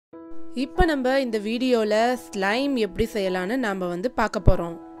இப்போ நம்ம இந்த வீடியோல ஸ்லைம் எப்படி செய்யலாம்னு நாம வந்து பார்க்க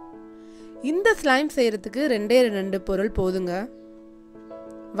போறோம். இந்த ஸ்லைம் செய்யறதுக்கு ரெண்டு பொருள் போதுங்க.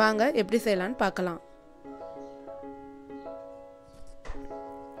 வாங்க எப்படி செய்யலாம்னு பார்க்கலாம்.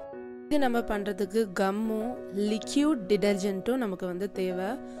 இது நம்ம பண்றதுக்கு கம்மும் லிக்விட் டிடர்ஜென்ட்டும் நமக்கு வந்து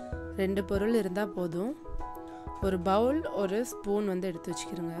தேவை. 2 பொருள் இருந்தா போதும். ஒரு பவுல் ஒரு ஸ்பூன் வந்து எடுத்து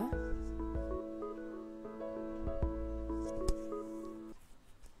வச்சுக்கிறங்க.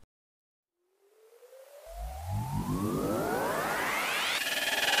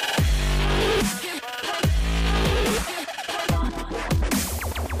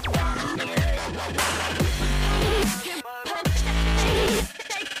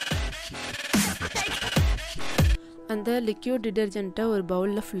 அந்த லிக்விட் டிடர்ஜென்ட்டை ஒரு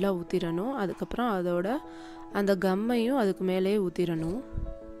பவுலில் ஃபுல்லாக ஊற்றிடணும். அதுக்கப்புறம் அதோட அந்த கம்மையும் அதுக்கு மேலேயே ஊற்றிடணும்.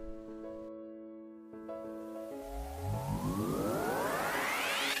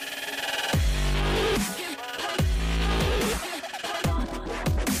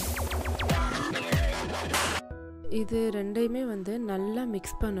 இது ரெண்டையுமே வந்து நல்லா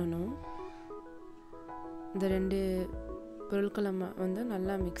மிக்ஸ் பண்ணணும். இந்த 2 பொருட்களை வந்து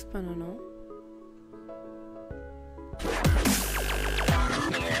நல்லா மிக்ஸ் பண்ணணும்.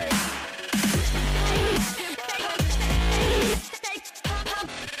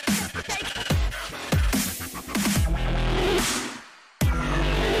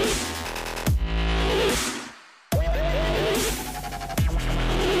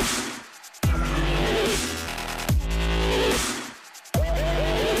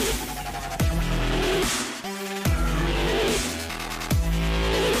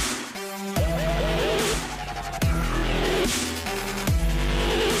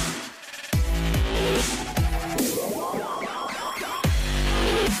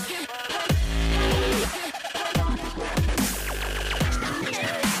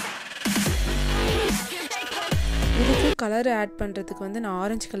 இதுக்கு கலர் ஆட் பண்ணுறதுக்கு வந்து நான்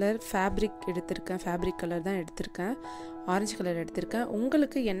ஆரஞ்சு கலர் ஃபேப்ரிக் கலர் தான் எடுத்திருக்கேன். ஆரஞ்சு கலர் எடுத்திருக்கேன்.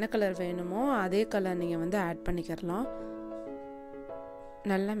 உங்களுக்கு என்ன கலர் வேணுமோ அதே கலர் நீங்கள் வந்து ஆட் பண்ணிக்கிறலாம்.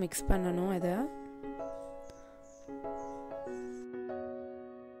 நல்லா மிக்ஸ் பண்ணணும். இதை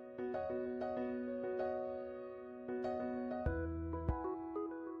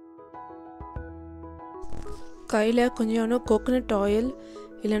கையில் கொஞ்சோண்டு கோகோனட் ஆயில்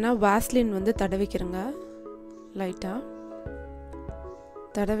இல்லைன்னா வாஸ்லின் வந்து தடவிக்கிறங்க. லைட்டாக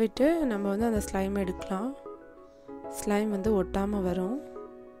தடவிட்டு நம்ம வந்து அந்த ஸ்லைம் எடுக்கலாம். ஸ்லைம் வந்து ஒட்டாமல் வரும்.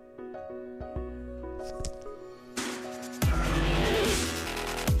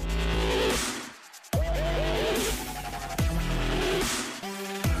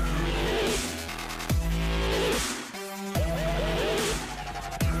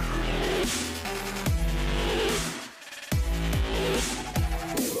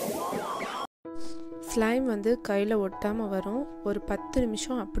 ஸ்லைம் வந்து கையில் ஒட்டாமல் வரும். ஒரு 10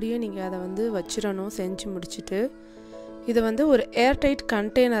 நிமிஷம் அப்படியே நீங்கள் அதை வந்து வச்சிடணும். செஞ்சு முடிச்சுட்டு இதை வந்து ஒரு ஏர்டைட்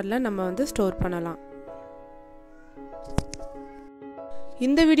கண்டெய்னரில் நம்ம வந்து ஸ்டோர் பண்ணலாம்.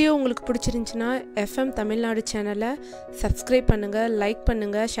 இந்த வீடியோ உங்களுக்கு பிடிச்சிருந்துச்சுன்னா FM தமிழ்நாடு சேனலை சப்ஸ்கிரைப் பண்ணுங்கள், லைக்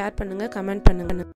பண்ணுங்கள், ஷேர் பண்ணுங்கள், கமெண்ட் பண்ணுங்கள்.